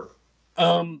own work?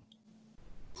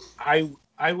 I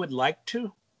would like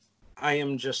to. I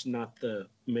am just not the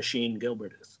machine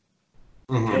Gilbert is.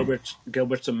 Mm-hmm.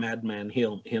 Gilbert's a madman.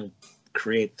 He'll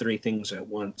create three things at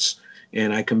once,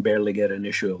 and I can barely get an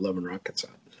issue of Love and Rockets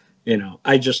out. You know,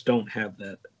 I just don't have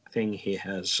that thing he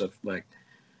has of like,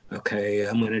 okay,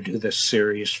 I'm going to do this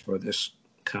series for this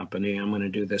company. I'm going to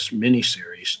do this mini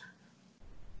series.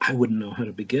 I wouldn't know how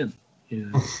to begin. You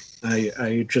know,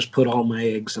 I just put all my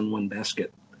eggs in one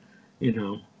basket. You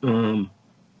know,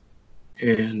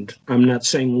 and I'm not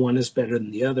saying one is better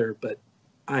than the other, but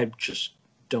I just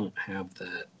don't have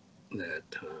that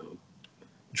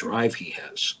drive he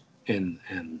has.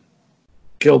 And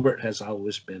Gilbert has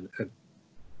always been a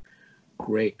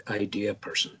great idea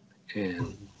person.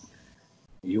 And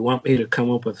you want me to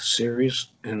come up with a series,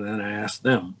 and then I ask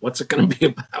them, "What's it going to be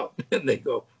about?" And they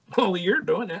go, "Well, you're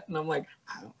doing it," and I'm like,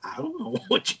 "I don't know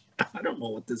I don't know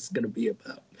what this is going to be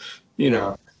about," you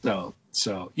know.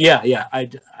 So yeah. I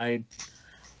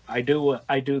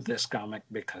do this comic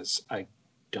because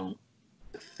don't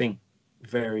think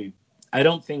very I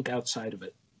don't think outside of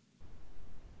it,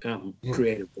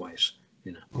 creative wise,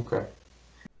 you know. Okay.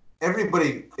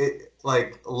 Everybody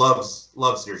like loves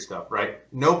your stuff, right?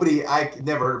 Nobody. I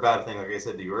never heard a bad thing, like I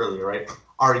said to you earlier, right?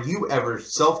 Are you ever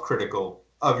self-critical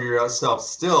of yourself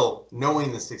still,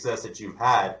 knowing the success that you've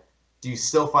had? Do you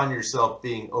still find yourself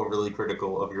being overly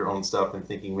critical of your own stuff and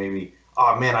thinking maybe,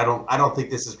 oh man, I don't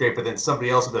think this is great, but then somebody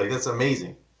else will be like, that's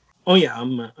amazing. Oh yeah,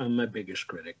 I'm my biggest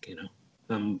critic, you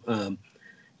know.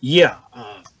 Yeah.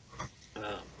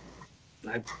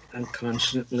 I'm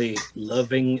constantly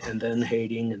loving and then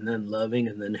hating and then loving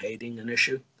and then hating an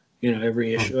issue. You know,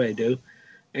 every issue I do,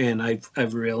 and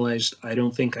I've realized I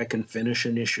don't think I can finish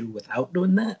an issue without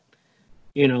doing that.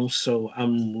 You know, so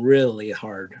I'm really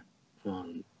hard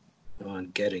on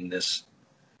getting this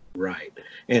right.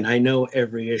 And I know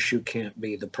every issue can't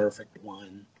be the perfect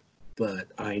one, but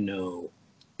I know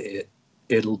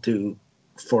it'll do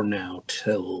for now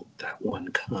till that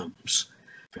one comes.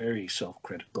 Very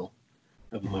self-critical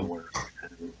of my work,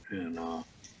 and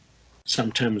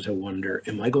sometimes I wonder,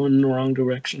 am I going in the wrong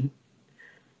direction?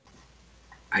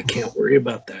 I can't worry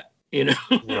about that, you know.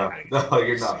 Yeah, no,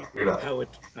 you're not. You're not. How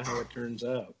it turns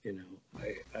out, you know.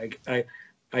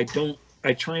 I don't.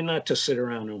 I try not to sit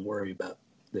around and worry about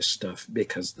this stuff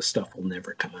because the stuff will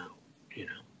never come out, you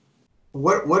know.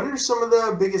 What are some of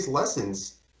the biggest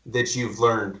lessons that you've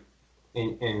learned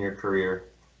in your career?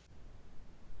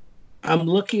 I'm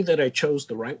lucky that I chose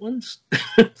the right ones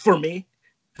for me.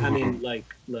 I mean,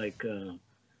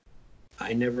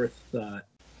 I never thought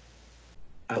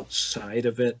outside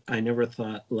of it. I never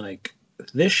thought like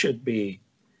this should be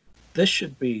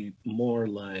more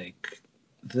like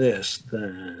this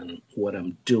than what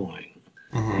I'm doing.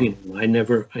 Mm-hmm. You know,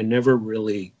 I never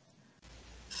really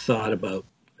thought about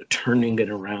turning it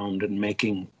around and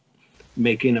making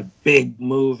a big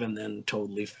move and then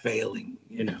totally failing,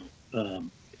 you know.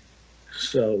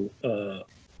 So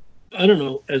I don't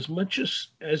know. As much as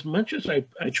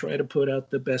I try to put out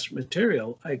the best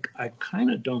material, I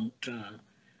kind of don't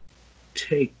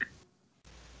take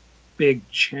big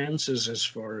chances as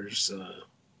far as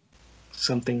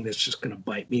something that's just going to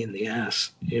bite me in the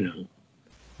ass, you know.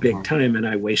 big time, and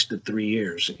I wasted 3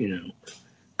 years,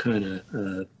 kind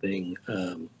of thing.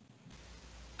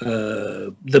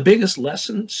 The biggest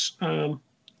lessons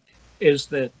is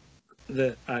that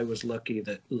I was lucky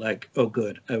that, like, oh,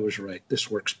 good, I was right.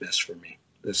 This works best for me.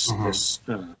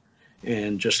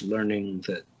 And just learning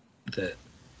that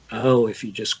oh, if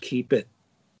you just keep it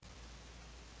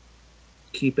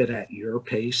at your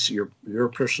pace, your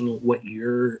personal, what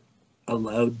you're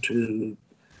allowed to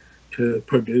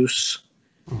produce,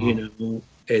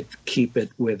 keep it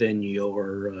within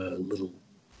your little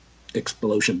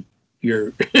explosion,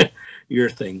 your your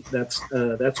thing. That's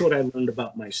what I learned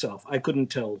about myself. I couldn't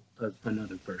tell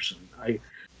another person.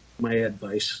 My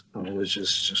advice was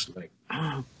just like,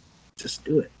 just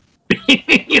do it.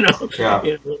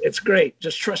 It's great.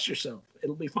 Just trust yourself.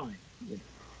 It'll be fine.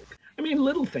 I mean,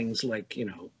 little things like,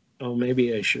 oh,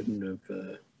 maybe I shouldn't have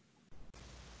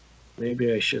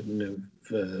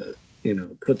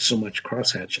put so much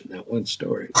crosshatch in that one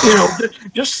story.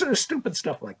 Just sort of stupid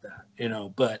stuff like that.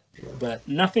 But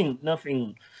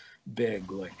nothing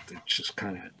big like that just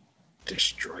kind of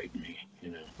destroyed me.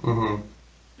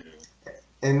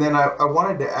 And then I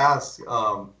wanted to ask,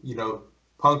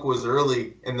 punk was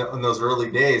early in those early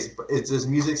days. But does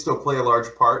music still play a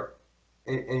large part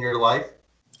in your life?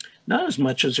 Not as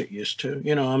much as it used to.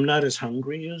 I'm not as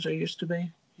hungry as I used to be.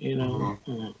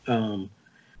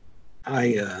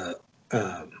 I'll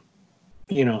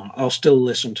still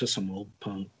listen to some old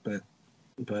punk, but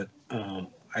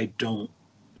I don't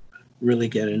really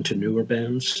get into newer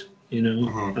bands. I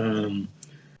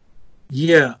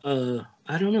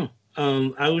don't know.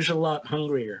 I was a lot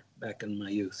hungrier back in my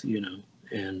youth, and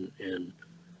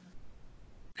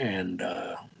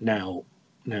now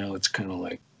it's kind of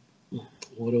like,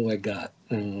 what do I got?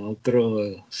 I'll throw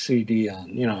a CD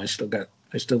on. I still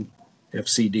have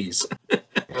CDs.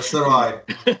 Yeah, so do I.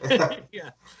 Yeah.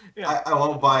 I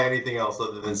won't buy anything else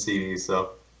other than CDs.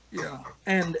 So yeah,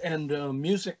 and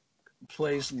music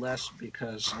plays less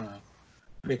because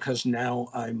now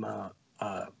I'm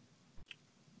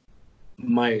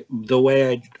the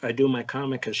way I do my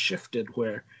comic has shifted,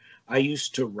 where I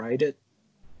used to write it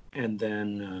and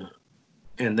then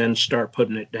start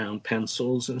putting it down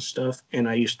pencils and stuff, and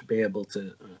I used to be able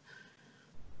to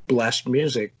blast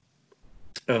music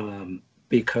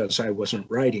because I wasn't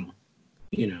writing,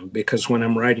 because when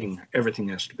I'm writing, everything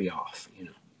has to be off,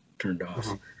 turned off.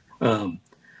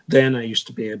 Then I used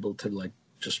to be able to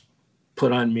just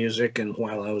put on music, and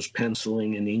while I was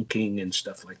penciling and inking and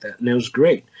stuff like that, and it was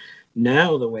great.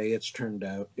 Now the way it's turned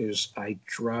out is I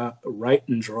write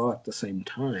and draw at the same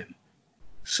time,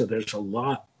 so there's a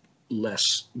lot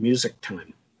less music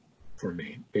time for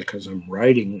me because I'm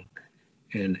writing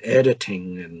and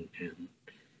editing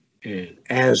and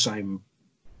as I'm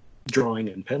drawing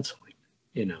and penciling,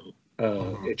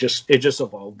 it just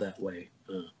evolved that way.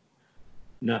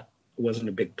 Wasn't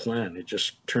a big plan. It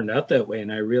just turned out that way,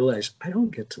 and I realized I don't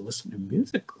get to listen to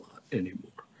music a lot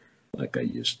anymore like I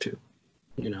used to.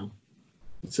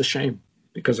 It's a shame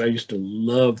because I used to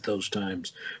love those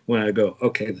times when I go,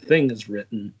 okay, the thing is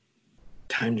written,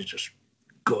 time to just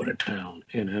go to town,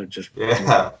 and I would just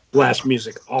blast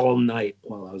music all night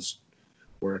while I was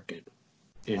working.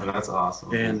 Oh, that's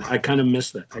awesome. And I kind of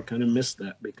miss that.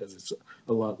 Because it's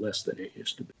a lot less than it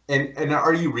used to be. And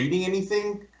are you reading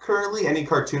anything currently? Any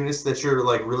cartoonists that you're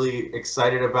really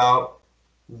excited about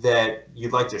that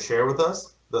you'd like to share with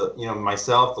us?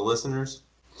 Myself, the listeners.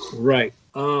 Right.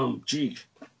 Gee,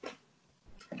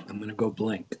 I'm gonna go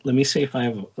blank. Let me see if I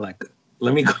have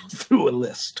let me go through a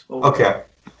list. Okay,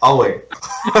 I'll wait.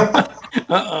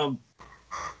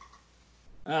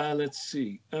 Let's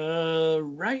see.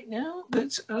 Right now,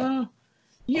 there's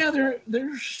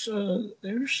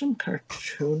some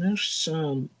cartoonists.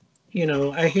 I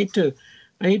hate to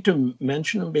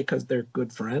mention them because they're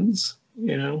good friends.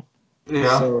 Yeah.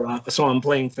 So I'm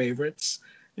playing favorites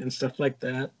and stuff like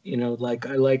that. I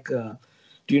like.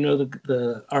 Do you know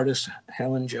the artist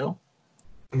Helen Jo?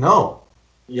 No.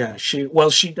 Yeah, she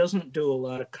doesn't do a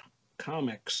lot of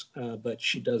comics, but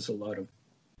she does a lot of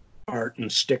art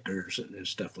and stickers and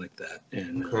stuff like that.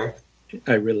 And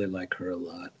I really like her a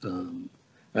lot.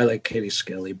 I like Katie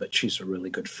Skelly, but she's a really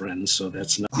good friend, so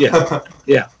that's not.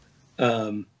 Yeah.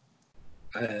 I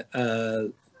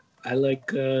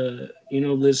like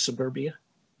Liz Suburbia.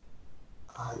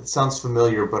 It sounds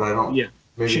familiar, but I don't. Yeah,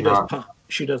 maybe she not. does punk.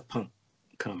 She does punk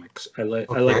comics. I like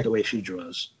the way she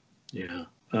draws. Yeah.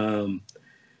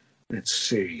 Let's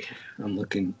see. I'm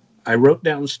looking. I wrote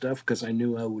down stuff because I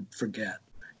knew I would forget.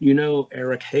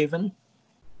 Eric Haven?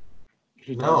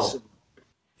 No.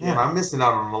 Man, I'm missing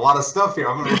out on a lot of stuff here.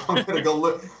 I'm gonna go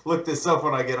look this up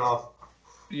when I get off.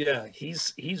 Yeah,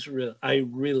 he's real. I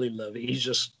really love it. He's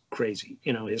just crazy.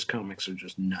 His comics are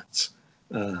just nuts.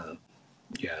 Uh,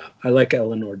 yeah, I like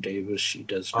Eleanor Davis. She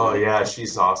does Oh great. yeah,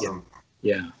 she's Yeah, awesome.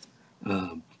 yeah.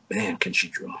 Man, can she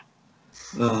draw?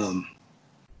 Um,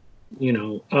 you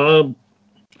know,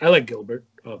 I like Gilbert,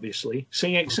 obviously.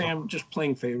 See, I'm just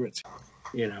playing favorites.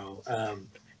 You know,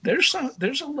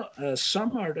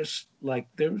 some artists like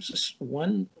there's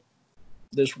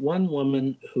this one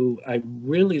woman who I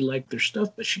really liked their stuff,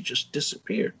 but she just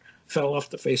disappeared, fell off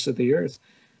the face of the earth.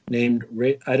 Named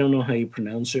I don't know how you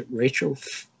pronounce it, Rachel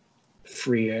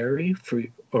Freire,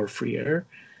 Freire.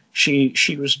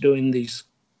 She was doing these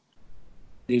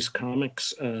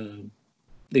comics,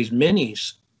 these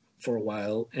minis for a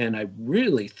while, and I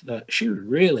really thought she was a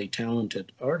really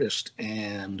talented artist,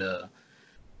 and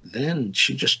then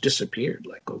she just disappeared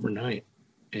like overnight,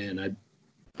 and I'm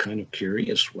kind of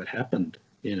curious what happened.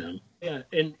 Yeah,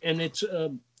 and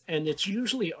it's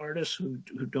usually artists who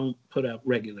don't put out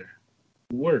regular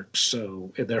work, so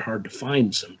they're hard to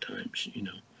find sometimes.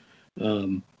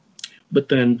 But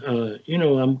then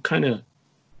I'm kind of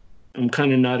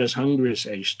not as hungry as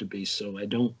I used to be, so I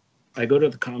go to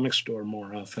the comic store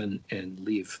more often and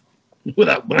leave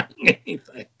without buying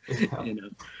anything. Yeah.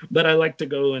 But I like to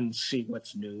go and see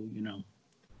what's new.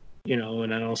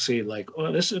 And I'll see like,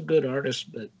 oh, this is a good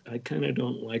artist, but I kind of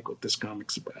don't like what this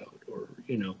comic's about,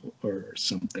 or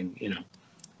something.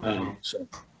 So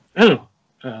I don't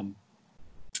know.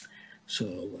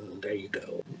 There you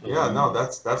go. Yeah, no,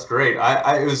 that's great.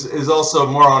 It was also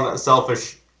more on a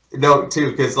selfish note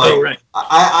too, because like Oh, right.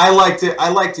 I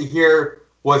like to hear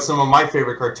what some of my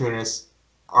favorite cartoonists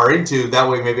are into. That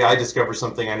way, maybe I discover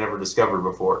something I never discovered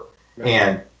before, Right.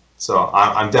 and so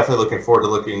I'm definitely looking forward to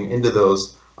looking into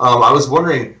those. I was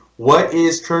wondering what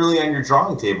is currently on your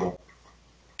drawing table.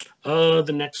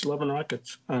 The next Love and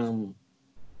Rockets. I'm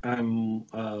in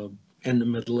the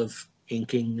middle of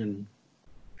inking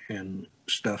and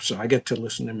stuff, so I get to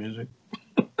listen to music.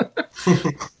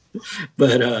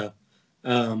 But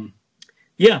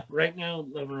yeah, right now,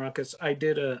 Love and Rockets. I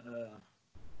did a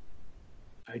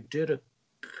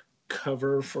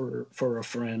cover for a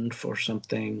friend for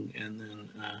something, and then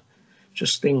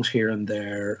just things here and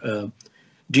there.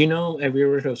 Do you know? Have you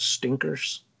ever heard of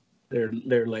stinkers?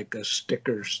 They're like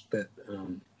stickers that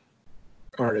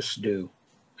artists do,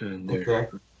 and Okay.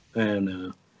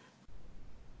 and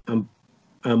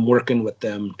I'm working with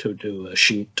them to do a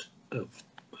sheet of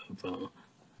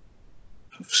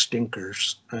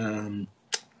stinkers.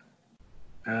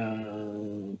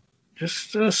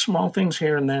 Just small things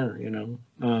here and there.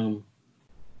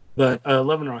 But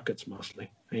Love and Rockets mostly.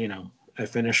 I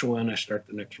finish one, I start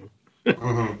the next one.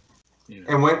 Hmm. Yeah.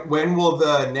 And when will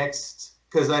the next?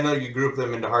 Because I know you group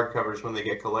them into hardcovers when they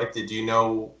get collected. Do you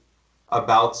know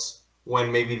about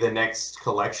when maybe the next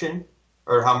collection,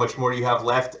 or how much more you have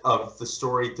left of the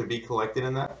story to be collected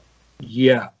in that?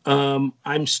 Yeah,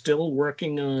 I'm still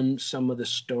working on some of the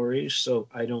stories, so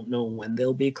I don't know when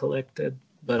they'll be collected.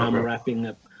 But I'm Okay. wrapping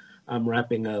up. I'm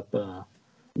wrapping up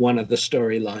one of the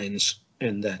storylines,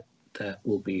 and that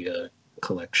will be a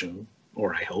collection,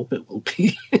 or I hope it will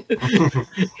be.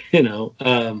 you know.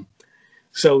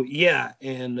 So yeah,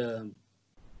 and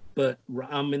but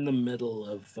I'm in the middle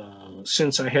of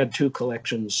since I had two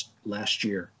collections last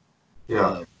year.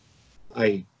 Yeah.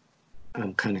 Uh,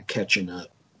 I'm kind of catching up,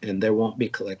 and there won't be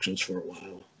collections for a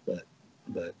while,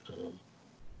 but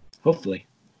hopefully.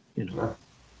 Yeah.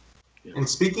 Yeah. And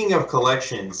speaking of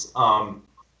collections,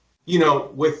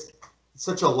 with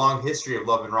such a long history of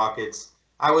Love and Rockets,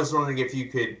 I was wondering if you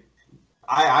could.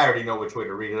 I already know which way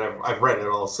to read it. I've read it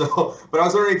all, so. But I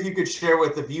was wondering if you could share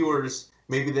with the viewers,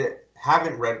 maybe that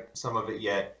haven't read some of it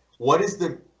yet, what is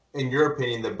in your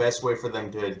opinion, the best way for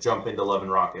them to jump into Love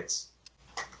and Rockets?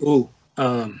 Ooh,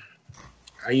 I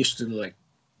used to like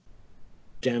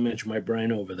damage my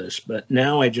brain over this, but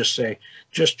now I just say,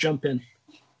 just jump in,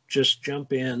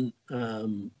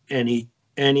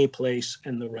 any place,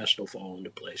 and the rest will fall into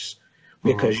place,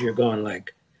 because Mm-hmm. you're going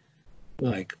like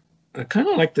I kind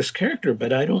of like this character,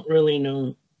 but I don't really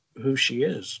know who she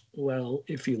is. Well,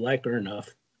 if you like her enough,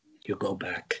 you'll go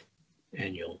back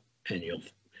and you'll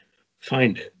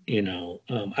find it.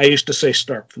 I used to say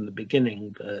start from the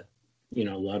beginning, but a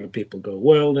lot of people go,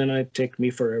 well, then it'd take me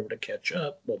forever to catch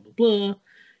up, blah blah blah.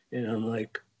 And I'm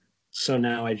like, so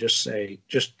now I just say,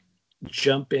 just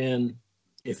jump in.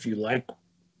 If you like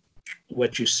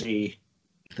what you see,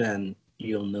 then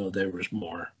you'll know there was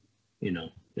more.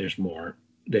 There's more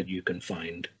that you can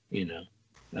find. I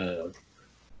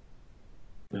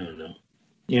don't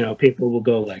know. People will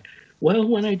go like, well,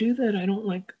 when I do that, I don't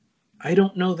like I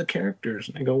don't know the characters.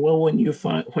 And I go, well, when you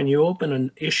open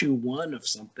an issue 1 of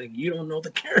something, you don't know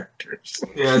the characters.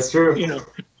 Yeah, it's true.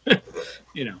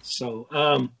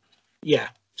 So yeah,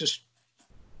 just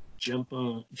jump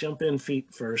in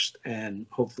feet first, and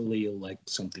hopefully you'll like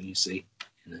something you see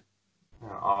in it.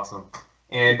 Awesome.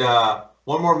 And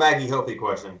one more Maggie Hopi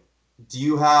question. Do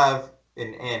you have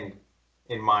an end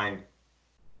in mind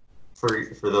for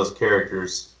those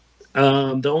characters?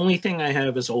 The only thing I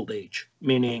have is old age,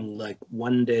 meaning like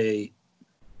one day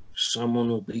someone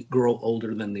will grow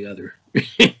older than the other.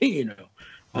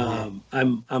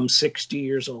 I'm 60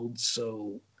 years old,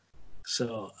 so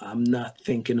I'm not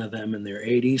thinking of them in their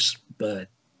 80s, but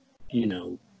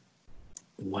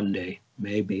one day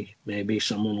maybe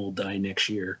someone will die next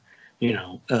year.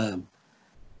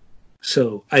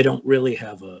 So I don't really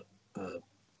have a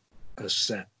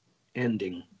set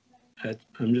ending.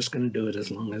 I'm just going to do it as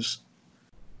long as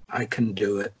I can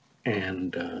do it,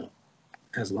 and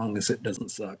as long as it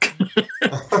doesn't suck.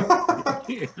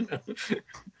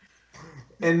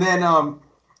 And then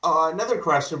another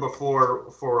question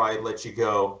before I let you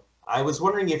go. I was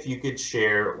wondering if you could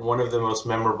share one of the most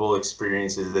memorable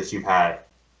experiences that you've had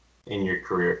in your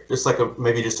career, just like a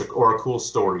cool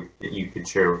story that you could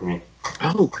share with me.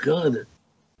 Oh, good.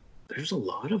 There's a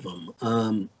lot of them.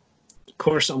 Of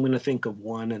course, I'm going to think of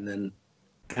one, and then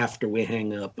after we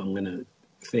hang up, I'm going to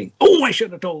think, oh, I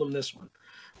should have told them this one.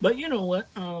 But you know what?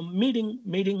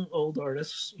 Meeting old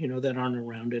artists, that aren't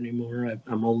around anymore.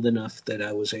 I'm old enough that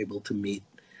I was able to meet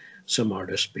some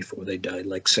artists before they died,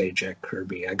 like say Jack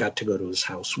Kirby. I got to go to his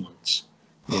house once.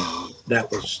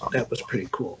 That was pretty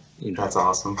cool. That's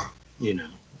awesome.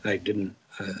 I didn't.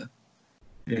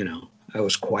 I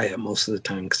was quiet most of the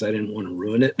time because I didn't want to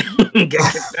ruin it and get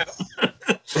kicked out.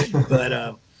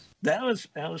 But that was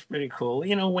pretty cool.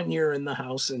 When you're in the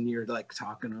house and you're like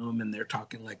talking to them, and they're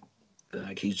talking like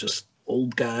he's just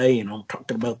old guy,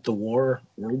 talking about the war,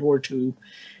 World War II,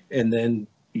 and then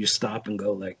you stop and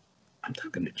go like, I'm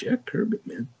talking to Jack Kirby,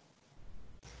 man.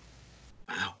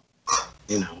 Wow.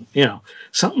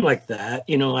 Something like that.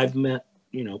 I've met,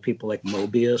 people like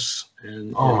Mobius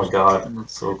and oh my God,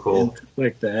 that's so cool.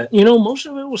 Like that. Most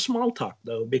of it was small talk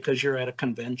though, because you're at a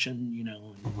convention,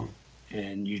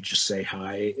 and you just say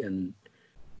hi and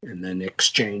then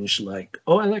exchange like,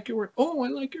 oh, I like your work. Oh, I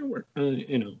like your work.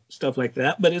 Stuff like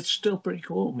that. But it's still pretty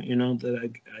cool,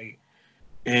 that I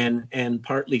and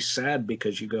partly sad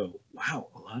because you go, wow,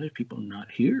 a lot of people are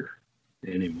not here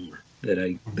anymore that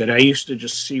I used to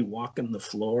just see walking the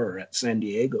floor at San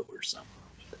Diego or something,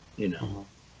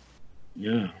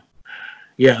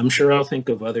 Yeah, I'm sure I'll think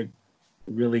of other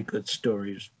really good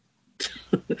stories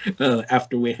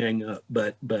after we hang up.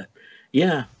 But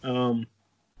yeah, I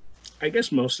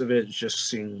guess most of it is just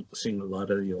seeing a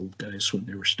lot of the old guys when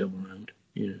they were still around,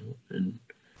 and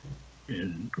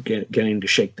getting to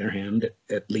shake their hand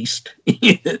at least,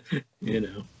 I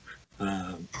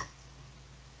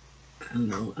don't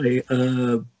know.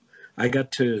 I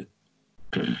got to.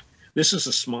 This is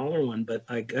a smaller one, but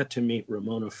I got to meet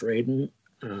Ramona Fraden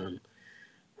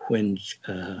when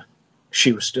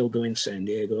she was still doing San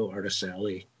Diego Artist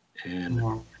Alley, and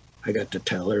I got to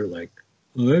tell her like,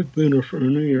 I've been a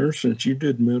friend of yours since you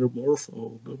did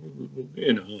Metamorpho,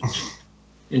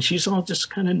 and she's all just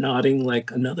kind of nodding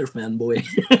like another fanboy.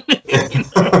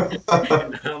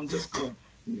 And I'm just going,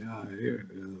 yeah,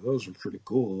 those are pretty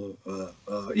cool.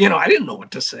 I didn't know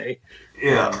what to say.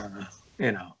 Yeah.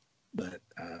 But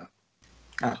I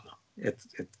don't know. It's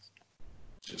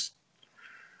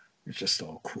just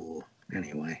all cool.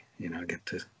 Anyway,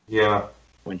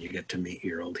 when you get to meet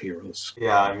your old heroes.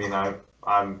 Yeah, I mean,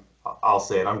 I'll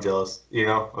say it. I'm jealous.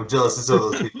 I'm jealous of some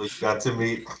of those people you got to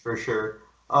meet for sure.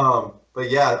 But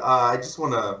yeah, I just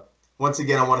want to, once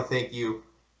again, I want to thank you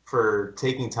for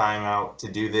taking time out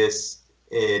to do this.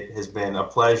 It has been a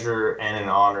pleasure and an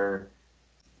honor.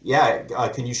 Yeah,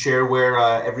 can you share where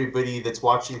everybody that's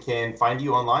watching can find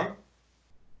you online?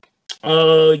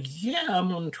 Yeah,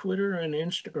 I'm on Twitter and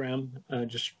Instagram.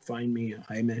 Just find me,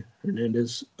 Jaime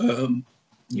Hernandez. A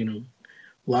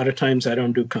lot of times I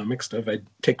don't do comic stuff. I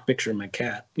take a picture of my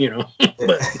cat, but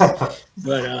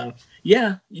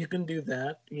yeah, you can do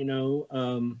that.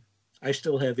 I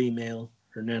still have email,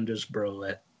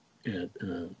 hernandezbro at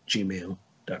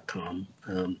gmail.com.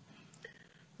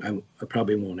 I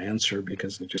probably won't answer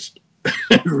because I just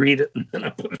read it and then I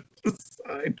put it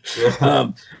aside.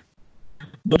 Yeah.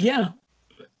 But yeah.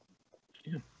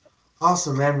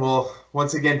 Awesome, man. Well,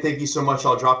 once again, thank you so much.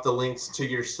 I'll drop the links to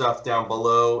your stuff down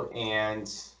below, and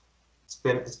it's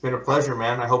been a pleasure,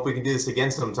 man. I hope we can do this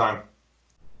again sometime.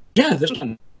 Yeah, this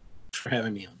one. Thanks for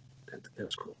having me on.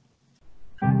 That's cool.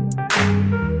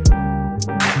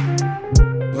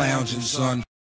 lounging, son.